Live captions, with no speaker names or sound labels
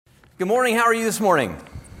Good morning. How are you this morning?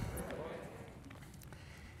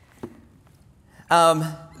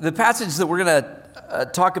 The passage that we're going to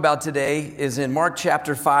talk about today is in Mark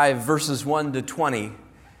chapter 5, verses 1 to 20.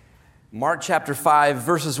 Mark chapter 5,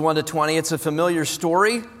 verses 1 to 20. It's a familiar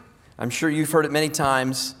story. I'm sure you've heard it many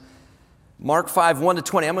times. Mark 5, 1 to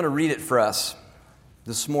 20. I'm going to read it for us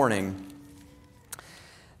this morning.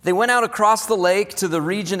 They went out across the lake to the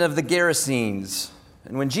region of the Gerasenes.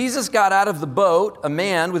 And when Jesus got out of the boat, a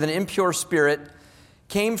man with an impure spirit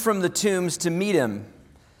came from the tombs to meet him.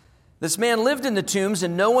 This man lived in the tombs,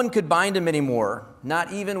 and no one could bind him anymore,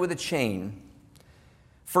 not even with a chain.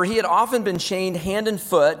 For he had often been chained hand and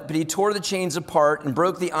foot, but he tore the chains apart and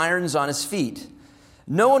broke the irons on his feet.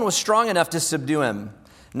 No one was strong enough to subdue him.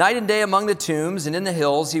 Night and day among the tombs and in the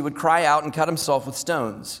hills, he would cry out and cut himself with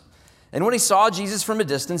stones. And when he saw Jesus from a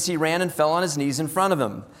distance, he ran and fell on his knees in front of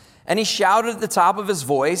him. And he shouted at the top of his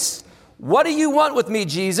voice, "What do you want with me,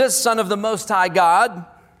 Jesus, Son of the Most High God?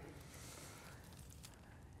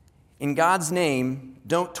 In God's name,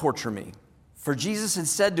 don't torture me." For Jesus had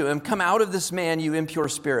said to him, "Come out of this man, you impure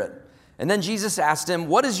spirit." And then Jesus asked him,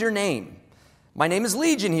 "What is your name?" "My name is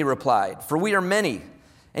Legion," he replied, "for we are many."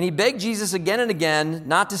 And he begged Jesus again and again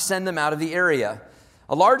not to send them out of the area.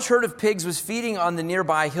 A large herd of pigs was feeding on the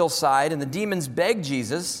nearby hillside, and the demons begged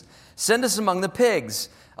Jesus, "Send us among the pigs.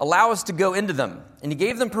 Allow us to go into them." And he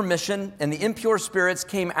gave them permission, and the impure spirits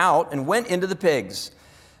came out and went into the pigs.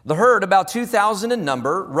 The herd, about 2,000 in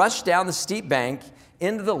number, rushed down the steep bank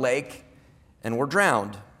into the lake and were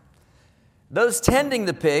drowned. Those tending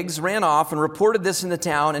the pigs ran off and reported this in the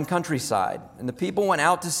town and countryside, and the people went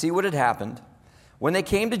out to see what had happened. When they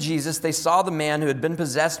came to Jesus, they saw the man who had been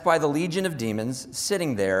possessed by the legion of demons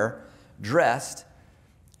sitting there, dressed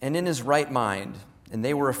and in his right mind, and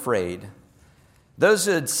they were afraid. Those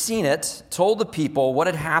who had seen it told the people what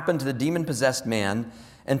had happened to the demon-possessed man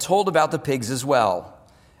and told about the pigs as well.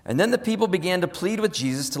 And then the people began to plead with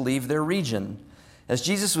Jesus to leave their region. As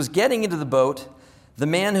Jesus was getting into the boat, the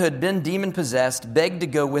man who had been demon-possessed begged to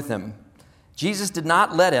go with him. Jesus did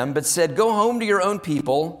not let him, but said, "Go home to your own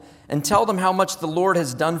people and tell them how much the Lord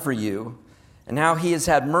has done for you and how he has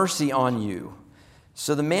had mercy on you."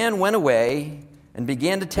 So the man went away and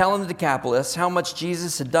began to tell in the Decapolis how much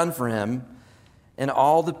Jesus had done for him, and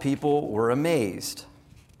all the people were amazed.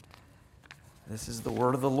 This is the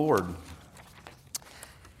word of the Lord.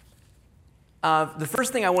 The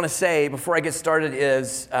first thing I want to say before I get started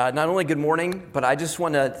is not only good morning, but I just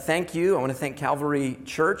want to thank you. I want to thank Calvary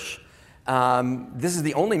Church. This is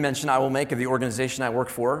the only mention I will make of the organization I work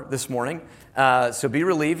for this morning, so be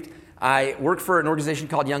relieved. I work for an organization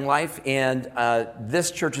called Young Life, and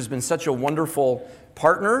this church has been such a wonderful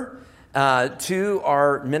partner to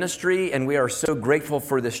our ministry, and we are so grateful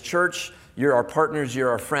for this church. You're our partners, you're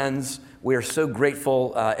our friends. We are so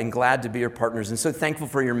grateful and glad to be your partners, and so thankful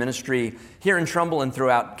for your ministry here in Trumbull and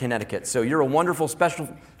throughout Connecticut. So you're a wonderful, special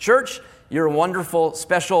church. You're a wonderful,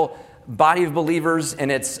 special body of believers,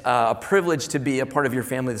 and it's a privilege to be a part of your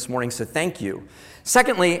family this morning, so thank you.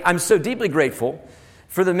 Secondly, I'm so deeply grateful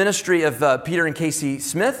for the ministry of Peter and Casey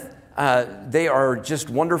Smith. They are just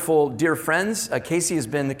wonderful, dear friends. Casey has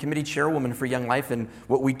been the committee chairwoman for Young Life in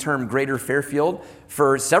what we term Greater Fairfield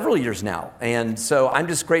for several years now. And so I'm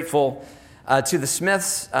just grateful to the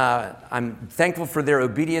Smiths. I'm thankful for their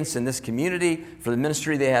obedience in this community, for the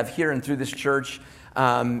ministry they have here and through this church.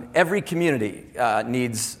 Every community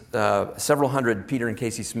needs several hundred Peter and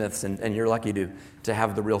Casey Smiths, and you're lucky to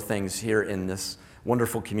have the real things here in this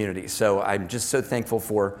wonderful community. So I'm just so thankful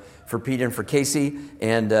for Peter and for Casey,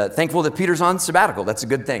 and thankful that Peter's on sabbatical. That's a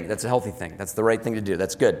good thing. That's a healthy thing. That's the right thing to do.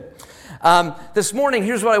 That's good. This morning,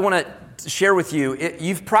 here's what I want to share with you.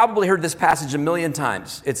 You've probably heard this passage a million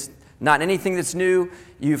times. It's not anything that's new.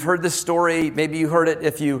 You've heard this story. Maybe you heard it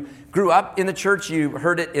if you grew up in the church. You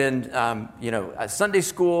heard it in a Sunday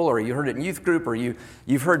school, or you heard it in youth group, or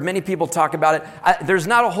you've heard many people talk about it. There's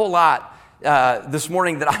not a whole lot this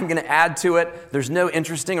morning that I'm going to add to it. There's no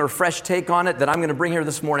interesting or fresh take on it that I'm going to bring here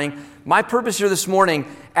this morning. My purpose here this morning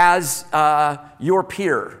as your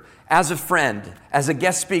peer, as a friend, as a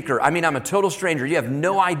guest speaker. I mean, I'm a total stranger. You have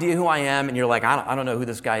no idea who I am, and you're like, I don't know who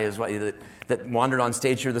this guy is that wandered on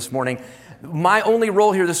stage here this morning. My only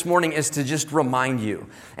role here this morning is to just remind you.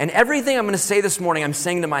 And everything I'm going to say this morning, I'm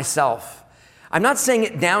saying to myself. I'm not saying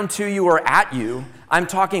it down to you or at you. I'm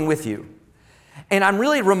talking with you. And I'm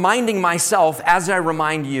really reminding myself as I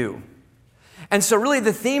remind you. And so really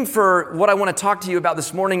the theme for what I want to talk to you about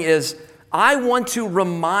this morning is I want to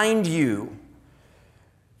remind you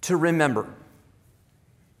to remember.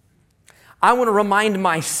 I want to remind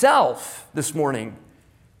myself this morning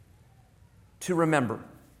to remember.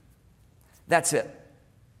 That's it.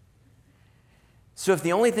 So if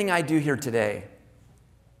the only thing I do here today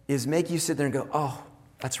is make you sit there and go, oh,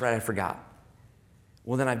 that's right, I forgot,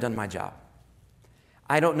 well, then I've done my job.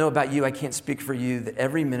 I don't know about you, I can't speak for you, that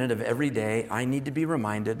every minute of every day I need to be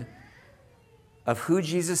reminded of who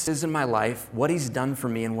Jesus is in my life, what he's done for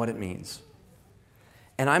me, and what it means.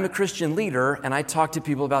 And I'm a Christian leader, and I talk to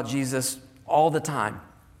people about Jesus all the time.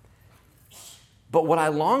 But what I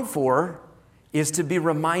long for is to be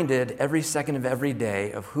reminded every second of every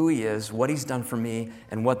day of who he is, what he's done for me,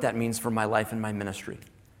 and what that means for my life and my ministry.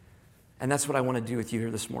 And that's what I want to do with you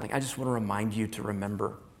here this morning. I just want to remind you to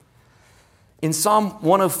remember. In Psalm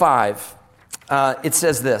 105, it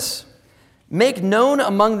says this, "Make known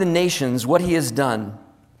among the nations what he has done.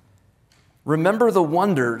 Remember the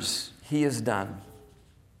wonders he has done."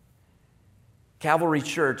 Calvary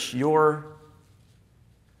Church, your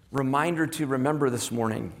reminder to remember this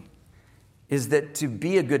morning is that to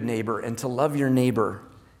be a good neighbor and to love your neighbor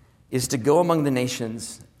is to go among the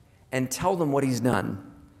nations and tell them what he's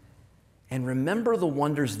done. And remember the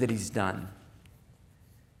wonders that he's done.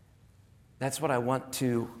 That's what I want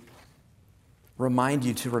to remind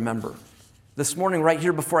you to remember. This morning, right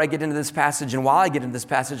here before I get into this passage, and while I get into this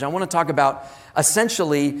passage, I want to talk about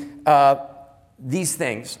essentially these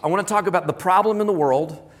things. I want to talk about the problem in the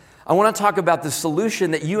world. I want to talk about the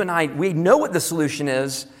solution that you and I, we know what the solution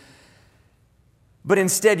is, but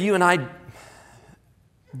instead you and I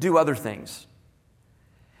do other things.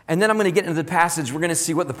 And then I'm going to get into the passage. We're going to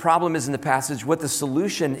see what the problem is in the passage, what the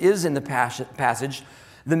solution is in the passage,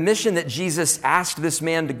 the mission that Jesus asked this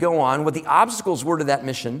man to go on, what the obstacles were to that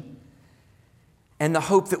mission, and the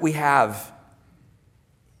hope that we have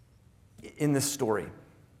in this story.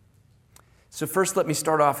 So first, let me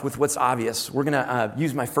start off with what's obvious. We're going to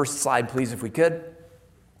use my first slide, please, if we could.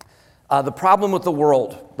 The problem with the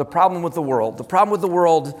world. The problem with the world. The problem with the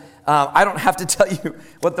world, I don't have to tell you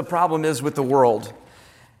what the problem is with the world.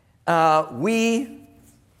 We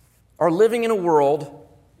are living in a world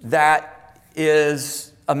that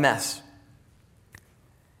is a mess.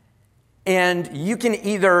 And you can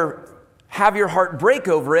either have your heart break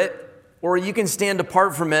over it, or you can stand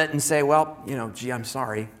apart from it and say, well, gee, I'm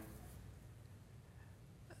sorry.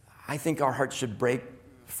 I think our hearts should break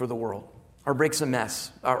for the world. Our break's a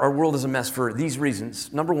mess. Our world is a mess for these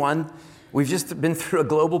reasons. Number one, we've just been through a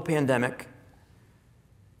global pandemic.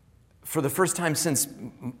 For the first time since,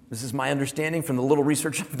 this is my understanding from the little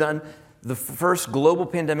research I've done, the first global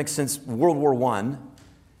pandemic since World War I.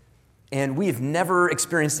 And we have never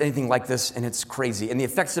experienced anything like this, and it's crazy. And the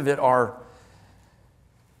effects of it are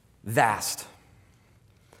vast.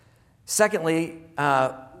 Secondly,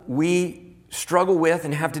 we struggle with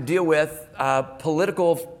and have to deal with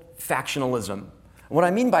political factionalism. What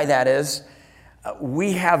I mean by that is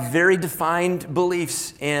we have very defined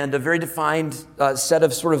beliefs and a very defined set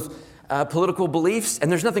of sort of political beliefs,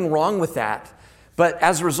 and there's nothing wrong with that. But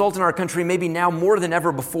as a result in our country, maybe now more than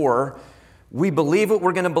ever before, we believe what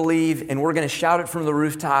we're going to believe, and we're going to shout it from the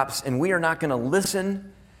rooftops, and we are not going to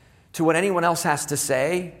listen to what anyone else has to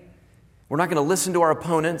say. We're not going to listen to our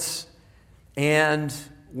opponents, and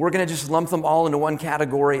we're going to just lump them all into one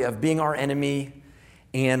category of being our enemy,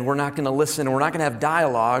 and we're not going to listen, and we're not going to have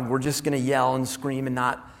dialogue. We're just going to yell and scream and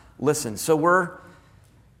not listen. So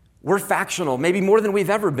we're factional, maybe more than we've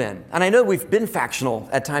ever been. And I know we've been factional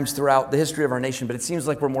at times throughout the history of our nation, but it seems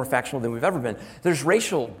like we're more factional than we've ever been. There's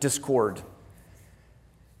racial discord.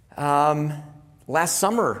 Last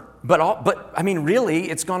summer, but I mean, really,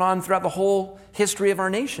 it's gone on throughout the whole history of our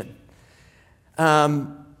nation.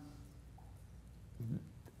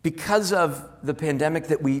 Because of the pandemic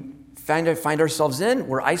that we find ourselves in,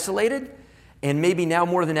 we're isolated, and maybe now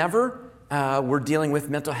more than ever, we're dealing with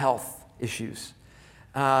mental health issues.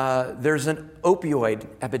 There's an opioid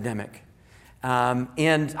epidemic.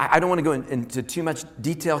 And I don't want to go into too much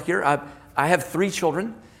detail here. I have 3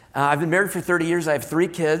 children. I've been married for 30 years. I have 3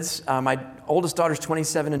 kids. My oldest daughter's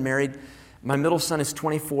 27 and married. My middle son is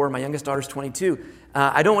 24. My youngest daughter's 22.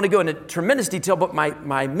 I don't want to go into tremendous detail, but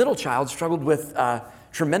my middle child struggled with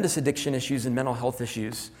tremendous addiction issues and mental health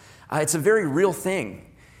issues. It's a very real thing,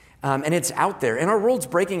 and it's out there. And our world's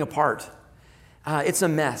breaking apart. It's a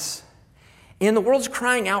mess. And the world's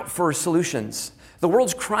crying out for solutions. The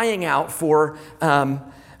world's crying out for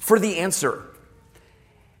the answer.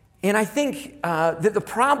 And I think that the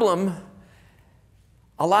problem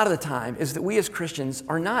a lot of the time is that we as Christians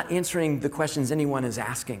are not answering the questions anyone is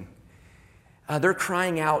asking. They're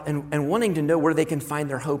crying out and wanting to know where they can find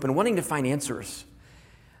their hope and wanting to find answers.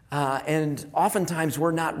 And oftentimes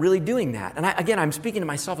we're not really doing that. And I'm speaking to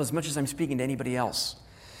myself as much as I'm speaking to anybody else.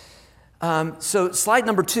 So slide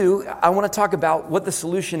number 2, I want to talk about what the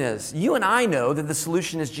solution is. You and I know that the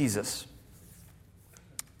solution is Jesus.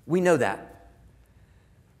 We know that.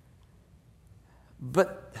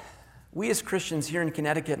 But we as Christians here in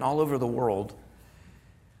Connecticut and all over the world,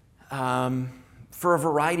 for a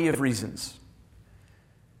variety of reasons,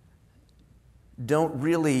 don't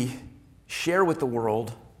really share with the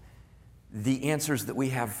world the answers that we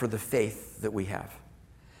have for the faith that we have.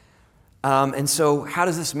 And so how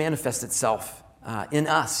does this manifest itself in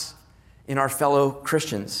us, in our fellow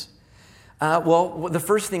Christians? Well, the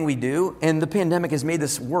first thing we do, and the pandemic has made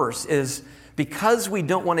this worse, is because we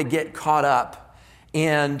don't want to get caught up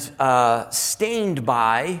and stained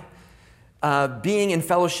by being in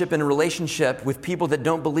fellowship and a relationship with people that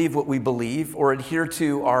don't believe what we believe or adhere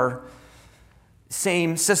to our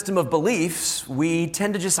same system of beliefs, we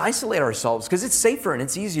tend to just isolate ourselves because it's safer and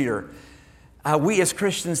it's easier. We as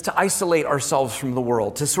Christians to isolate ourselves from the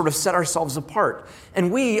world, to sort of set ourselves apart.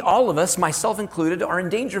 And we, all of us, myself included, are in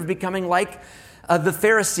danger of becoming like the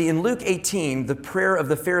Pharisee. In Luke 18, the prayer of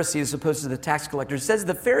the Pharisee as opposed to the tax collector, it says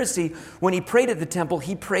the Pharisee, when he prayed at the temple,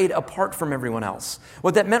 he prayed apart from everyone else.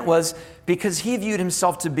 What that meant was because he viewed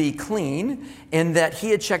himself to be clean and that he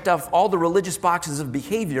had checked off all the religious boxes of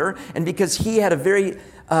behavior, and because he had a very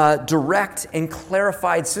direct and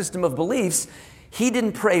clarified system of beliefs, he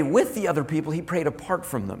didn't pray with the other people, he prayed apart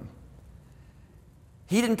from them.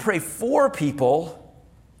 He didn't pray for people.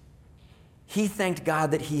 He thanked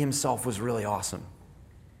God that he himself was really awesome.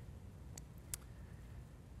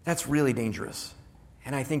 That's really dangerous.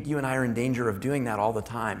 And I think you and I are in danger of doing that all the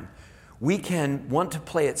time. We can want to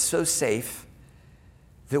play it so safe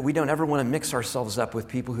that we don't ever want to mix ourselves up with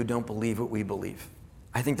people who don't believe what we believe.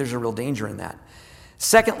 I think there's a real danger in that.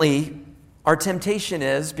 Secondly, our temptation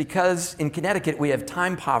is, because in Connecticut we have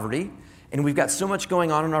time poverty and we've got so much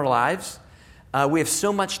going on in our lives, we have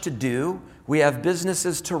so much to do. We have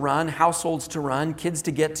businesses to run, households to run, kids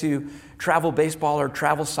to get to travel baseball or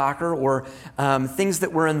travel soccer or things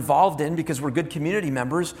that we're involved in because we're good community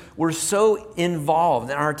members. We're so involved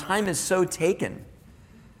and our time is so taken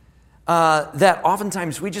that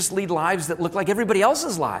oftentimes we just lead lives that look like everybody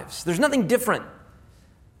else's lives. There's nothing different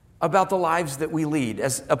about the lives that we lead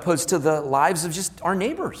as opposed to the lives of just our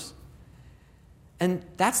neighbors. And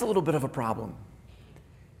that's a little bit of a problem.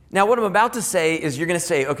 Now, what I'm about to say is you're going to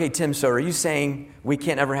say, okay, Tim, so are you saying we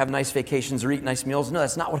can't ever have nice vacations or eat nice meals? No,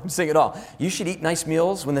 that's not what I'm saying at all. You should eat nice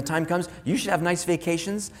meals when the time comes. You should have nice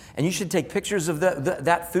vacations, and you should take pictures of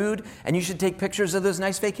that food, and you should take pictures of those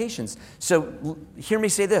nice vacations. So hear me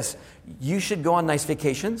say this. You should go on nice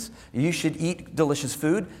vacations. You should eat delicious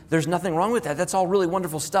food. There's nothing wrong with that. That's all really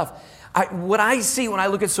wonderful stuff. What I see when I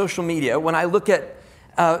look at social media, when I look at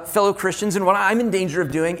fellow Christians, and what I'm in danger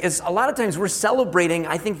of doing is a lot of times we're celebrating,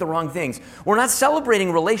 I think, the wrong things. We're not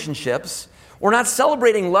celebrating relationships. We're not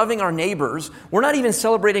celebrating loving our neighbors. We're not even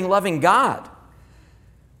celebrating loving God.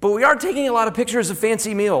 But we are taking a lot of pictures of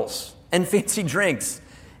fancy meals and fancy drinks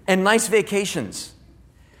and nice vacations.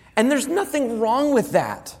 And there's nothing wrong with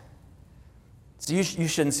that. So you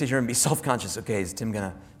shouldn't sit here and be self-conscious. Okay, is Tim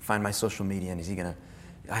going to find my social media and is he going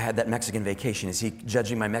to, I had that Mexican vacation. Is he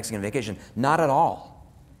judging my Mexican vacation? Not at all.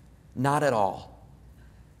 Not at all.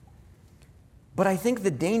 But I think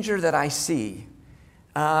the danger that I see,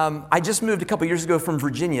 I just moved a couple years ago from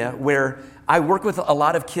Virginia, where I work with a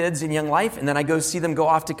lot of kids in Young Life, and then I go see them go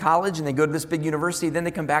off to college, and they go to this big university, then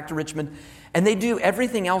they come back to Richmond, and they do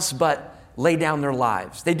everything else but lay down their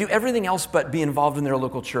lives. They do everything else but be involved in their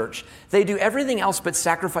local church. They do everything else but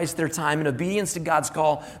sacrifice their time in obedience to God's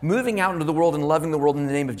call, moving out into the world and loving the world in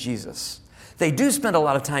the name of Jesus. They do spend a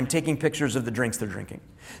lot of time taking pictures of the drinks they're drinking.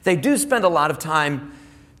 They do spend a lot of time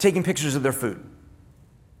taking pictures of their food.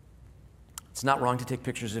 It's not wrong to take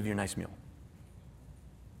pictures of your nice meal.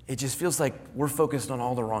 It just feels like we're focused on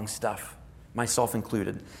all the wrong stuff, myself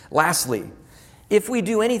included. Lastly, if we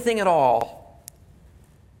do anything at all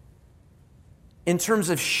in terms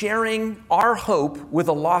of sharing our hope with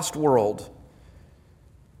a lost world,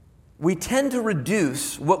 we tend to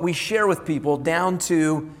reduce what we share with people down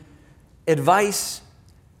to advice,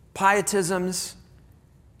 pietisms,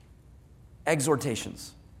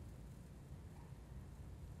 exhortations.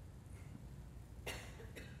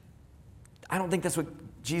 I don't think that's what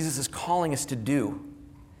Jesus is calling us to do.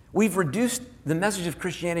 We've reduced the message of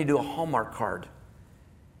Christianity to a Hallmark card.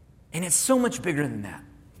 And it's so much bigger than that.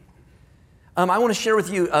 I want to share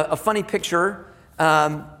with you a funny picture.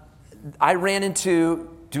 I ran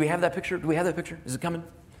into, do we have that picture? Do we have that picture? Is it coming?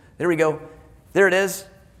 There we go. There it is.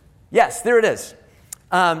 Yes, there it is.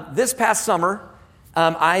 This past summer,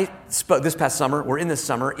 we're in this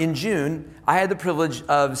summer, in June, I had the privilege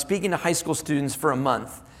of speaking to high school students for a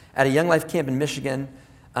month at a Young Life camp in Michigan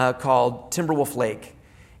called Timberwolf Lake.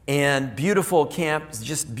 And beautiful camp,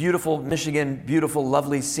 just beautiful Michigan, beautiful,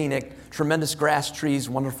 lovely, scenic, tremendous grass, trees,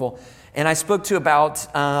 wonderful. And I spoke to about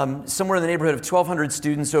somewhere in the neighborhood of 1,200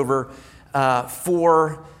 students over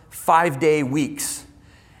 4 5-day weeks.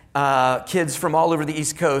 Kids from all over the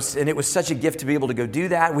East Coast, and it was such a gift to be able to go do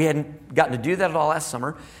that. We hadn't gotten to do that at all last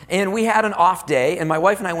summer. And we had an off day, and my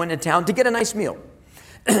wife and I went into town to get a nice meal.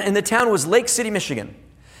 And the town was Lake City, Michigan.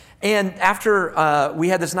 And after we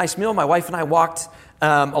had this nice meal, my wife and I walked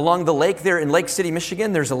along the lake there in Lake City,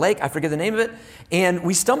 Michigan. There's a lake, I forget the name of it, and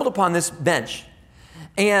we stumbled upon this bench.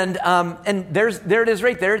 And there it is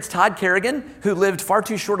right there. It's Todd Kerrigan, who lived far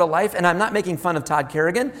too short a life. And I'm not making fun of Todd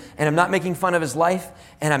Kerrigan, and I'm not making fun of his life,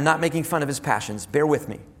 and I'm not making fun of his passions. Bear with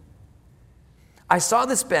me. I saw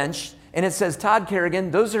this bench, and it says Todd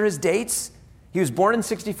Kerrigan. Those are his dates. He was born in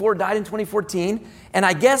 1964, died in 2014. And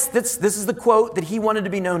I guess this is the quote that he wanted to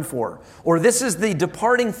be known for. Or this is the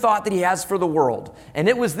departing thought that he has for the world. And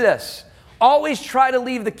it was this: always try to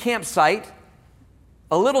leave the campsite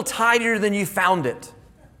a little tidier than you found it.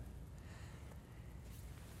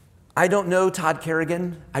 I don't know Todd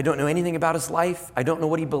Kerrigan. I don't know anything about his life. I don't know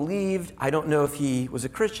what he believed. I don't know if he was a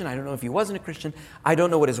Christian. I don't know if he wasn't a Christian. I don't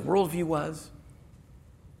know what his worldview was.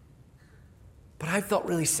 But I felt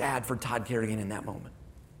really sad for Todd Kerrigan in that moment.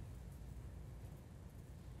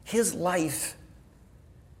 His life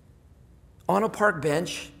on a park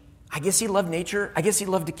bench, I guess he loved nature. I guess he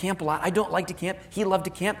loved to camp a lot. I don't like to camp. He loved to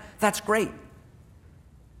camp. That's great.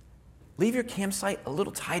 Leave your campsite a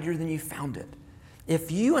little tidier than you found it.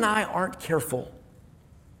 If you and I aren't careful,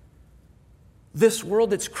 this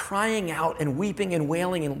world that's crying out and weeping and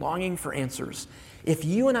wailing and longing for answers, if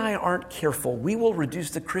you and I aren't careful, we will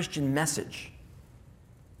reduce the Christian message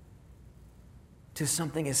to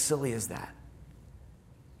something as silly as that.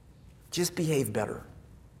 Just behave better.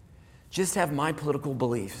 Just have my political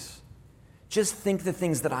beliefs. Just think the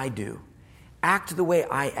things that I do. Act the way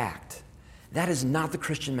I act. That is not the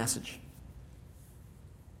Christian message.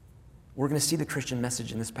 We're going to see the Christian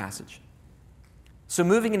message in this passage. So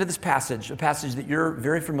moving into this passage, a passage that you're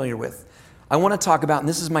very familiar with, I want to talk about, and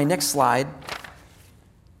this is my next slide,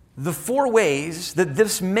 the 4 ways that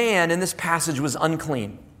this man in this passage was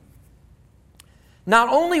unclean. Not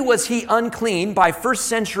only was he unclean by first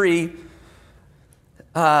century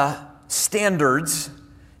standards,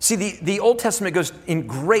 see, the Old Testament goes in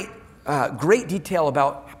great detail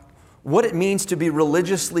about what it means to be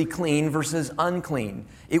religiously clean versus unclean.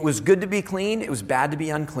 It was good to be clean. It was bad to be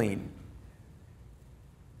unclean.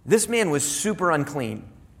 This man was super unclean.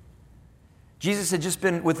 Jesus had just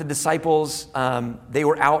been with the disciples. They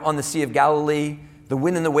were out on the Sea of Galilee. The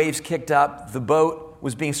wind and the waves kicked up. The boat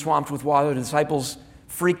was being swamped with water. The disciples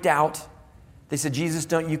freaked out. They said, "Jesus,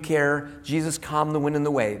 don't you care?" Jesus calmed the wind and the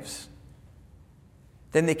waves.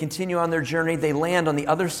 Then they continue on their journey. They land on the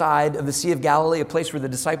other side of the Sea of Galilee, a place where the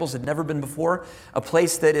disciples had never been before, a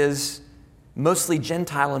place that is mostly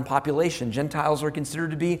Gentile in population. Gentiles are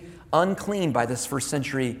considered to be unclean by this first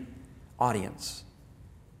century audience.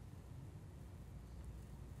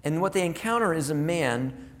 And what they encounter is a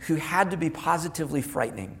man who had to be positively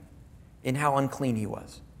frightening in how unclean he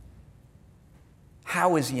was.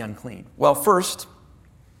 How is he unclean? Well, first,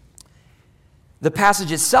 the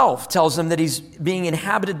passage itself tells them that he's being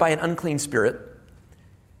inhabited by an unclean spirit.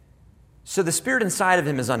 So the spirit inside of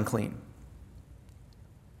him is unclean.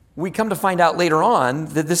 We come to find out later on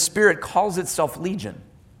that this spirit calls itself Legion.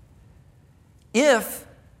 If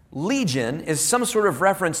Legion is some sort of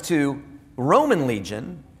reference to Roman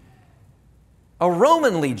Legion, a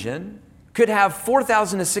Roman Legion could have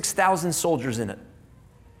 4,000 to 6,000 soldiers in it.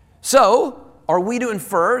 So, are we to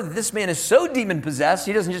infer that this man is so demon-possessed,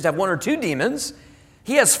 he doesn't just have 1 or 2 demons,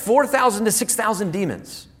 he has 4,000 to 6,000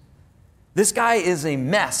 demons. This guy is a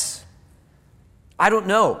mess. I don't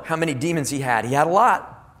know how many demons he had. He had a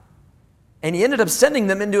lot. And he ended up sending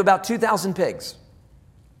them into about 2,000 pigs.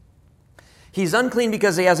 He's unclean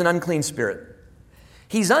because he has an unclean spirit.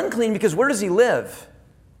 He's unclean because where does he live?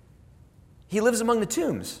 He lives among the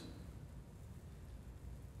tombs.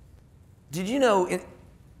 Did you know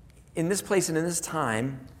in this place and in this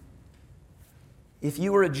time, if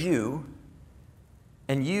you were a Jew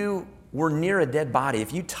and you were near a dead body,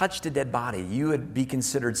 if you touched a dead body, you would be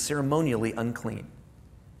considered ceremonially unclean.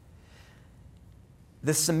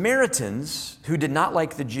 The Samaritans, who did not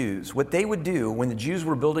like the Jews, what they would do when the Jews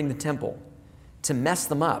were building the temple to mess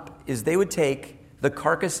them up is they would take the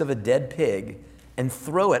carcass of a dead pig and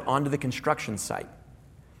throw it onto the construction site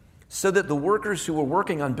so that the workers who were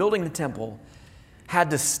working on building the temple had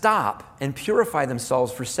to stop and purify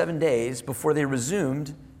themselves for 7 days before they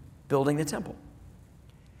resumed building the temple.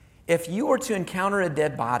 If you were to encounter a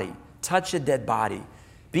dead body, touch a dead body,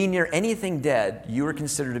 be near anything dead, you are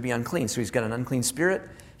considered to be unclean. So he's got an unclean spirit.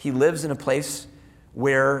 He lives in a place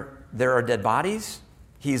where there are dead bodies.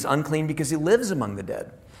 He's unclean because he lives among the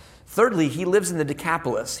dead. Thirdly, he lives in the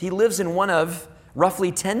Decapolis. He lives in one of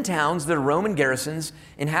roughly 10 towns that are Roman garrisons,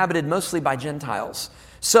 inhabited mostly by Gentiles.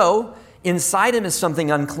 So, inside him is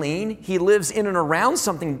something unclean. He lives in and around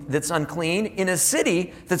something that's unclean, in a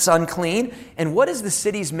city that's unclean. And what is the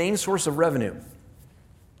city's main source of revenue?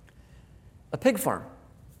 A pig farm.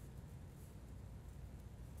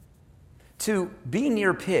 To be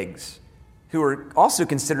near pigs, who are also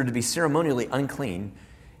considered to be ceremonially unclean,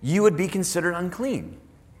 you would be considered unclean.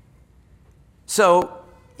 So,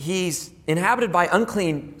 he's inhabited by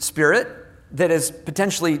unclean spirit that is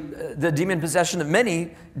potentially the demon possession of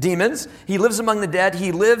many demons. He lives among the dead.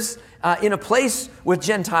 He lives in a place with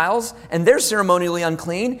Gentiles, and they're ceremonially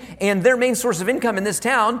unclean. And their main source of income in this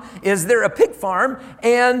town is they're a pig farm,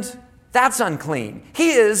 and that's unclean.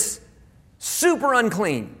 He is super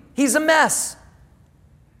unclean. He's a mess.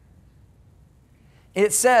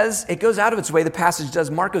 It says, it goes out of its way, the passage does,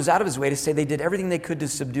 Mark goes out of his way to say they did everything they could to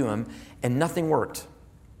subdue him, and nothing worked.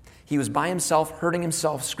 He was by himself, hurting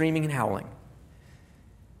himself, screaming and howling.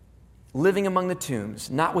 Living among the tombs,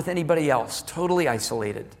 not with anybody else, totally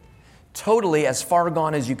isolated. Totally as far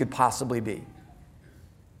gone as you could possibly be.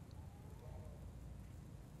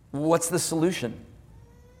 What's the solution?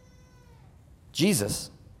 Jesus.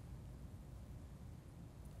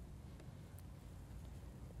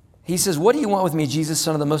 He says, "What do you want with me, Jesus,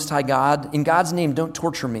 Son of the Most High God? In God's name, don't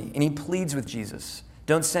torture me." And he pleads with Jesus,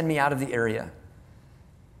 "Don't send me out of the area."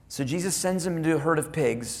 So Jesus sends him into a herd of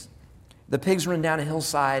pigs. The pigs run down a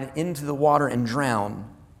hillside into the water and drown.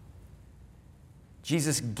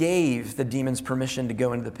 Jesus gave the demons permission to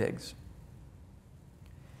go into the pigs.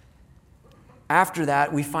 After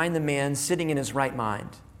that, we find the man sitting in his right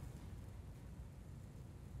mind.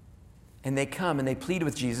 And they come and they plead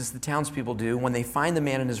with Jesus, the townspeople do, when they find the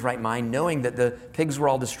man in his right mind, knowing that the pigs were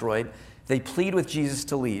all destroyed, they plead with Jesus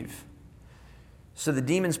to leave. So the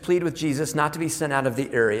demons plead with Jesus not to be sent out of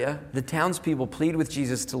the area. The townspeople plead with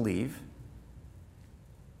Jesus to leave.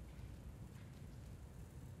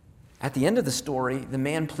 At the end of the story, the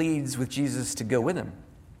man pleads with Jesus to go with him.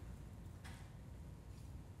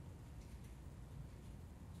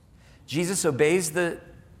 Jesus obeys the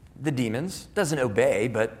demons, doesn't obey,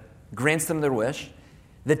 but grants them their wish.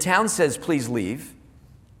 The town says, "Please leave."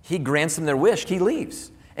 He grants them their wish. He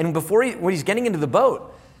leaves. And when he's getting into the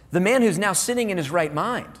boat, the man who's now sitting in his right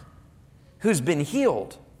mind, who's been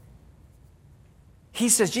healed, he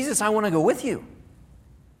says, "Jesus, I want to go with you."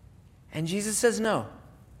 And Jesus says, "No."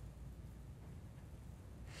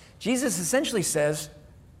 Jesus essentially says,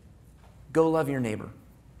 "Go love your neighbor.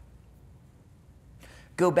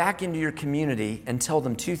 Go back into your community and tell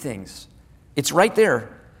them two things." It's right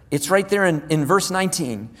there. It's right there in verse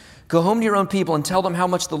 19. "Go home to your own people and tell them how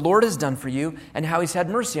much the Lord has done for you and how he's had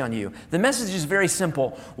mercy on you." The message is very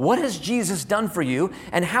simple. What has Jesus done for you,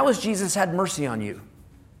 and how has Jesus had mercy on you?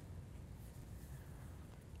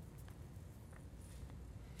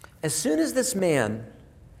 As soon as this man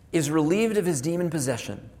is relieved of his demon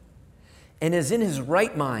possession and is in his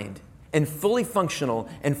right mind and fully functional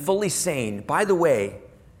and fully sane, by the way,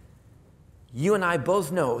 you and I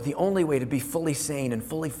both know the only way to be fully sane and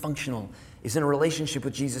fully functional is in a relationship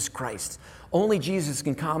with Jesus Christ. Only Jesus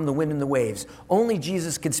can calm the wind and the waves. Only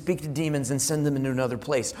Jesus can speak to demons and send them into another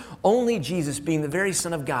place. Only Jesus, being the very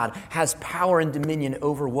Son of God, has power and dominion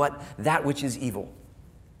over that which is evil.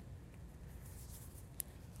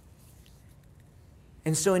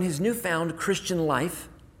 And so in his newfound Christian life,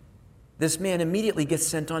 this man immediately gets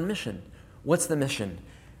sent on mission. What's the mission?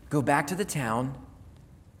 Go back to the town,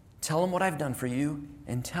 tell them what I've done for you,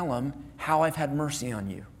 and tell them how I've had mercy on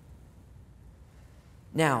you.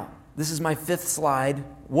 Now, this is my fifth slide.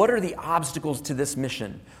 What are the obstacles to this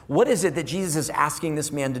mission? What is it that Jesus is asking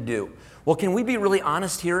this man to do? Well, can we be really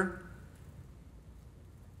honest here?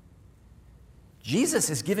 Jesus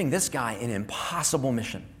is giving this guy an impossible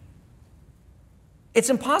mission. It's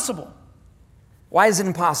impossible. Why is it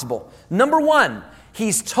impossible? Number one,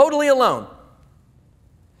 he's totally alone.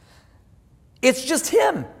 It's just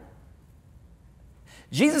him.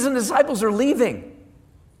 Jesus and the disciples are leaving.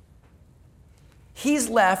 He's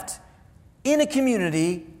left in a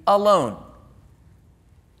community alone.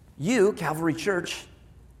 You, Calvary Church,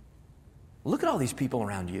 look at all these people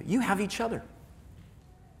around you. You have each other.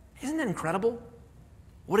 Isn't that incredible?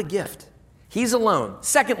 What a gift. He's alone.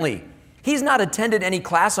 Secondly, he's not attended any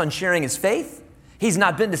class on sharing his faith. He's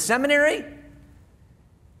not been to seminary.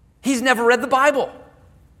 He's never read the Bible.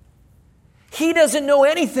 He doesn't know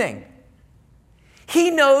anything.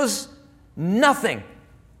 He knows nothing.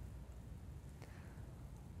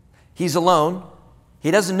 he's alone. He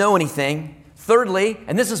doesn't know anything. Thirdly,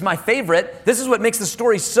 and this is my favorite, this is what makes the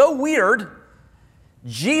story so weird,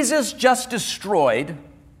 Jesus just destroyed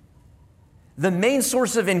the main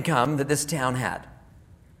source of income that this town had.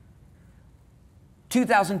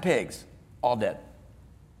 2,000 pigs, all dead.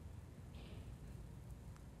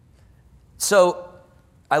 So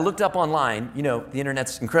I looked up online, the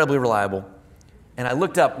internet's incredibly reliable, and I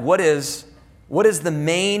looked up what is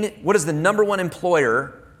the number one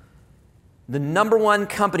employer, the number one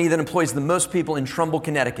company that employs the most people in Trumbull,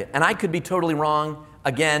 Connecticut. And I could be totally wrong.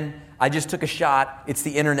 Again, I just took a shot. It's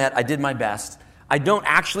the internet. I did my best. I don't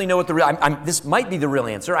actually know what this might be the real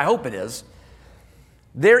answer. I hope it is.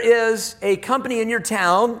 There is a company in your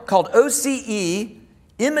town called OCE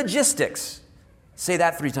Imagistics. Say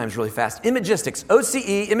that 3 times really fast. Imagistics.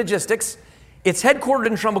 OCE Imagistics. It's headquartered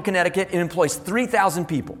in Trumbull, Connecticut. It employs 3,000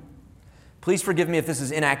 people. Please forgive me if this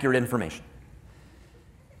is inaccurate information.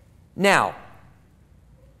 Now,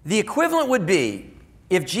 the equivalent would be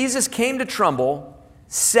if Jesus came to Trumbull,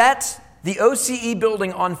 set the OCE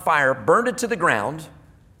building on fire, burned it to the ground,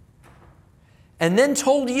 and then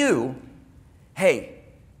told you, hey,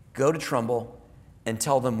 go to Trumbull and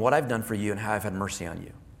tell them what I've done for you and how I've had mercy on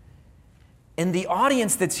you. And the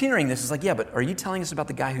audience that's hearing this is like, yeah, but are you telling us about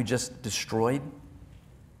the guy who just destroyed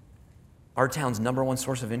our town's number one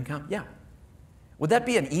source of income? Yeah. Would that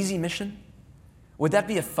be an easy mission? Would that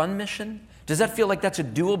be a fun mission? Does that feel like that's a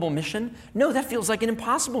doable mission? No, that feels like an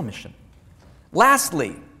impossible mission.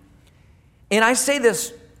 Lastly, and I say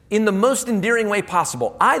this in the most endearing way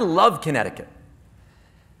possible, I love Connecticut.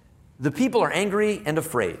 The people are angry and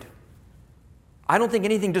afraid. I don't think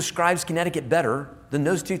anything describes Connecticut better than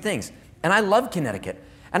those two things. And I love Connecticut.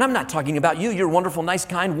 And I'm not talking about you. You're wonderful, nice,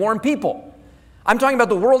 kind, warm people. I'm talking about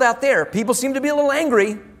the world out there. People seem to be a little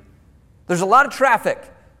angry. There's a lot of traffic.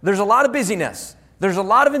 There's a lot of busyness. There's a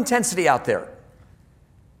lot of intensity out there.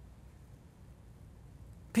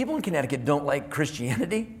 People in Connecticut don't like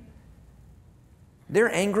Christianity.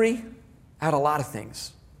 They're angry at a lot of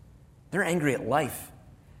things. They're angry at life.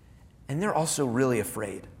 And they're also really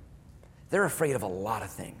afraid. They're afraid of a lot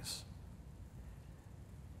of things.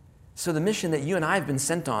 So the mission that you and I have been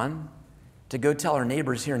sent on to go tell our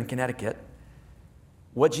neighbors here in Connecticut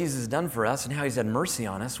what Jesus has done for us and how he's had mercy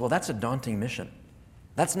on us, well, that's a daunting mission.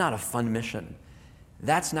 That's not a fun mission.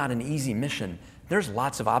 That's not an easy mission. There's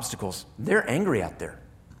lots of obstacles. They're angry out there.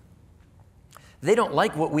 They don't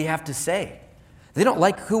like what we have to say. They don't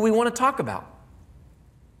like who we want to talk about.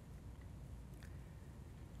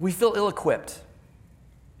 We feel ill-equipped.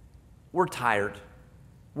 We're tired.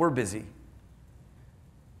 We're busy.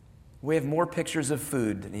 We have more pictures of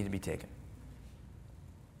food that need to be taken.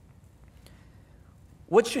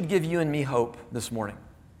 What should give you and me hope this morning?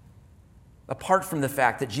 Apart from the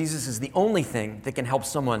fact that Jesus is the only thing that can help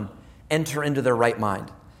someone enter into their right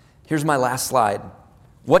mind. Here's my last slide.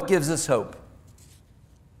 What gives us hope?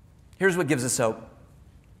 Here's what gives us hope.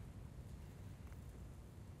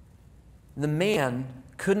 The man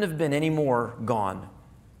couldn't have been any more gone.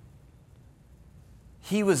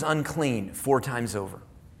 He was unclean 4 times over.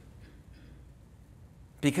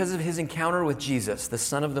 Because of his encounter with Jesus, the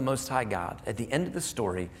Son of the Most High God, at the end of the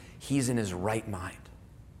story, he's in his right mind.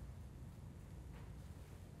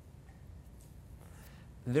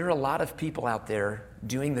 There are a lot of people out there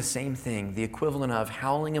doing the same thing, the equivalent of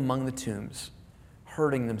howling among the tombs,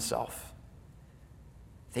 hurting themselves.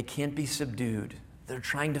 They can't be subdued. They're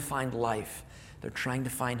trying to find life. They're trying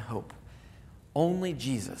to find hope. Only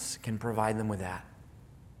Jesus can provide them with that.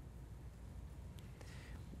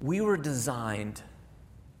 We were designed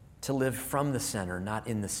to live from the center, not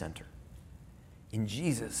in the center. In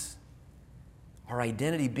Jesus, our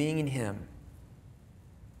identity being in him,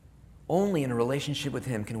 only in a relationship with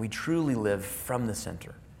him can we truly live from the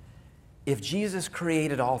center. If Jesus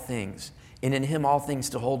created all things, and in him all things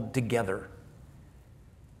to hold together,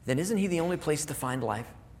 then isn't he the only place to find life?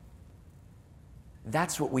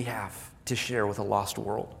 That's what we have to share with a lost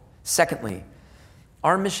world. Secondly,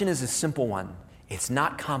 our mission is a simple one. It's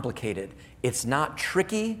not complicated. It's not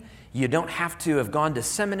tricky. You don't have to have gone to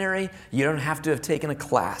seminary. You don't have to have taken a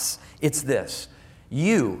class. It's this.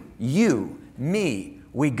 You, me,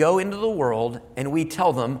 we go into the world and we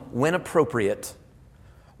tell them, when appropriate,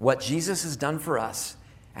 what Jesus has done for us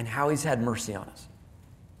and how he's had mercy on us.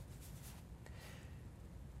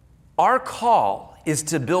 Our call is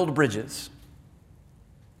to build bridges.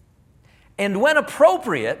 And when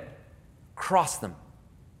appropriate, cross them.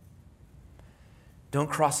 Don't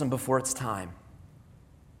cross them before it's time.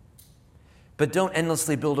 But don't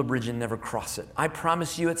endlessly build a bridge and never cross it. I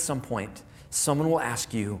promise you at some point, someone will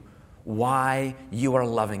ask you why you are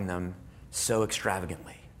loving them so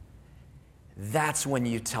extravagantly. that's when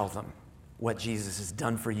you tell them what Jesus has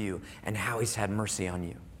done for you and how he's had mercy on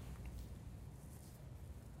you.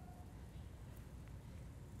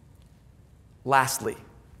 Lastly,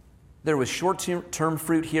 there was short-term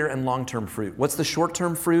fruit here and long-term fruit. What's the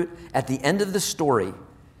short-term fruit? At the end of the story,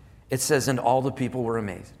 it says, and all the people were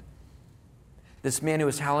amazed. This man who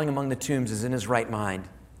was howling among the tombs is in his right mind.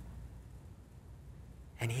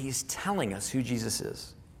 And he's telling us who Jesus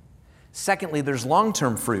is. Secondly, there's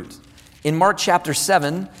long-term fruit. In Mark chapter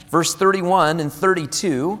 7, verse 31 and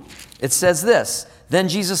 32, it says this, then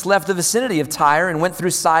Jesus left the vicinity of Tyre and went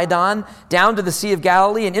through Sidon, down to the Sea of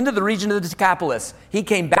Galilee and into the region of the Decapolis. He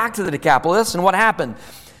came back to the Decapolis, and what happened?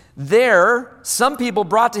 There, some people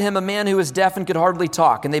brought to him a man who was deaf and could hardly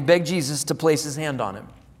talk, and they begged Jesus to place his hand on him.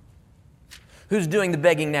 Who's doing the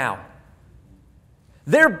begging now?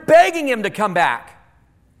 They're begging him to come back.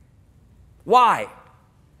 Why?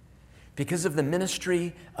 Because of the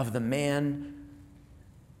ministry of the man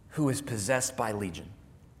who is possessed by legion.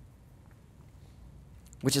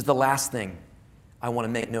 Which is the last thing I want to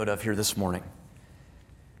make note of here this morning.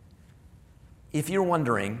 If you're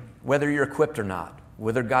wondering whether you're equipped or not,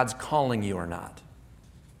 whether God's calling you or not,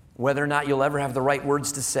 whether or not you'll ever have the right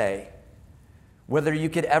words to say, whether you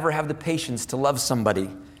could ever have the patience to love somebody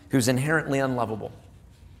who's inherently unlovable,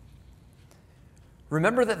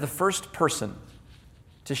 remember that the first person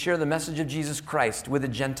to share the message of Jesus Christ with a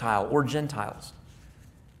Gentile or Gentiles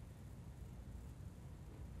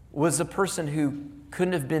was a person who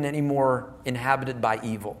couldn't have been any more inhabited by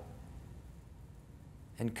evil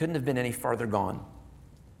and couldn't have been any farther gone.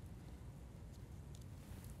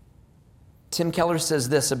 Tim Keller says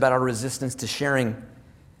this about our resistance to sharing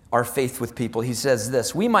our faith with people. He says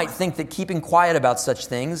this, we might think that keeping quiet about such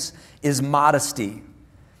things is modesty,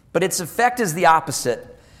 but its effect is the opposite.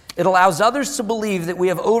 It allows others to believe that we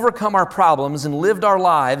have overcome our problems and lived our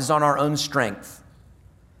lives on our own strength.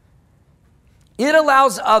 It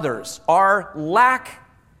allows others, our lack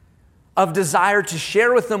of desire to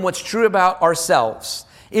share with them what's true about ourselves.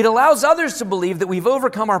 It allows others to believe that we've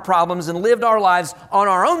overcome our problems and lived our lives on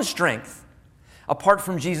our own strength. Apart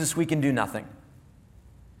from Jesus, we can do nothing.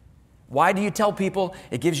 Why do you tell people?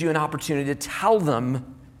 It gives you an opportunity to tell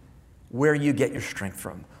them where you get your strength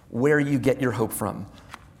from, where you get your hope from.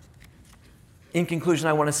 In conclusion,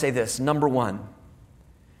 I want to say this. Number one,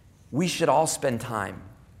 we should all spend time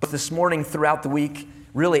this morning, throughout the week,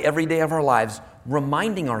 really every day of our lives,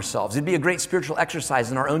 reminding ourselves. It'd be a great spiritual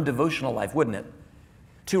exercise in our own devotional life, wouldn't it?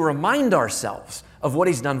 To remind ourselves of what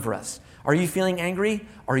he's done for us. Are you feeling angry?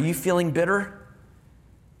 Are you feeling bitter?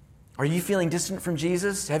 Are you feeling distant from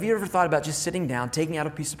Jesus? Have you ever thought about just sitting down, taking out a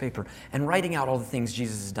piece of paper, and writing out all the things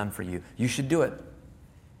Jesus has done for you? You should do it.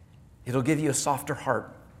 It'll give you a softer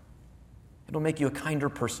heart. It'll make you a kinder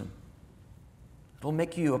person. It'll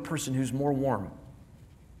make you a person who's more warm.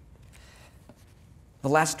 The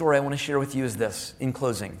last story I want to share with you is this, in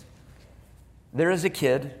closing. There is a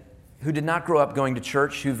kid who did not grow up going to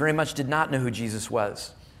church, who very much did not know who Jesus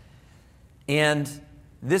was. And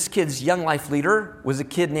this kid's young life leader was a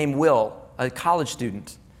kid named Will, a college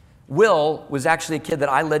student. Will was actually a kid that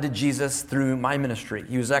I led to Jesus through my ministry.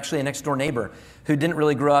 He was actually a next-door neighbor who didn't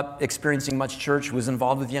really grow up experiencing much church, was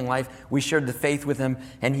involved with Young Life. We shared the faith with him,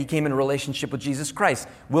 and he came in a relationship with Jesus Christ.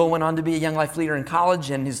 Will went on to be a Young Life leader in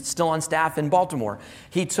college and is still on staff in Baltimore.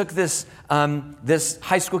 He took this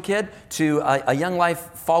high school kid to a Young Life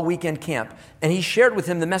fall weekend camp, and he shared with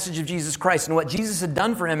him the message of Jesus Christ and what Jesus had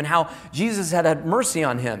done for him and how Jesus had mercy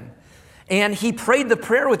on him. And he prayed the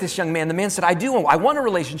prayer with this young man. The man said, I want a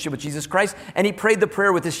relationship with Jesus Christ. And he prayed the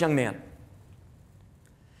prayer with this young man.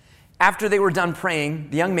 After they were done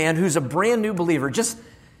praying, the young man, who's a brand new believer,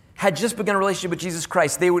 had just begun a relationship with Jesus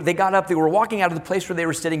Christ. They got up, they were walking out of the place where they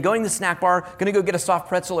were sitting, going to the snack bar, going to go get a soft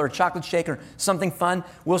pretzel or a chocolate shake or something fun.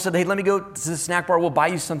 Will said, hey, let me go to the snack bar, we'll buy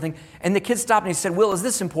you something. And the kid stopped and he said, Will, is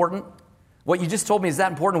this important? What you just told me, is that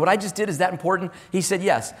important? What I just did, is that important? He said,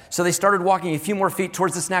 yes. So they started walking a few more feet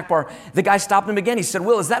towards the snack bar. The guy stopped him again. He said,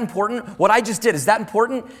 Will, is that important? What I just did, is that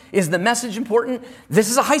important? Is the message important? This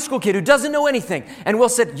is a high school kid who doesn't know anything. And Will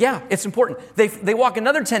said, yeah, it's important. They walk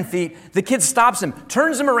another 10 feet. The kid stops him,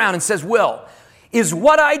 turns him around and says, Will, is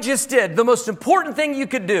what I just did the most important thing you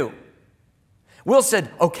could do? Will said,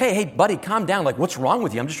 okay, hey, buddy, calm down. Like, what's wrong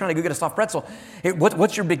with you? I'm just trying to go get a soft pretzel. Hey,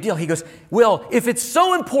 what's your big deal? He goes, Will, if it's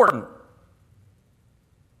so important,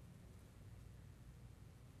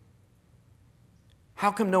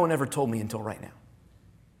 how come no one ever told me until right now?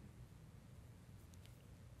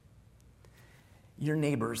 Your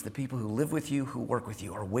neighbors, the people who live with you, who work with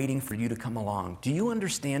you, are waiting for you to come along. Do you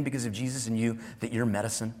understand, because of Jesus in you, that you're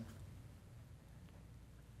medicine?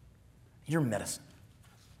 You're medicine.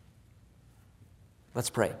 Let's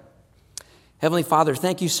pray. Heavenly Father,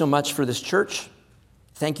 thank you so much for this church.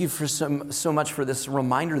 Thank you for so much for this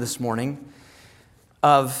reminder this morning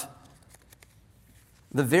of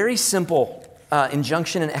the very simple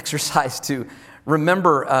injunction and exercise to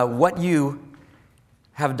remember what you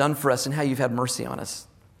have done for us and how you've had mercy on us.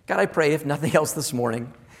 God, I pray, if nothing else this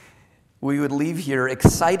morning, we would leave here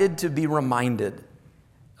excited to be reminded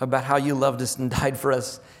about how you loved us and died for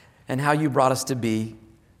us and how you brought us to be,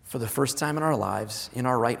 for the first time in our lives, in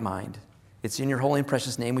our right mind. It's in your holy and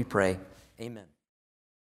precious name we pray. Amen.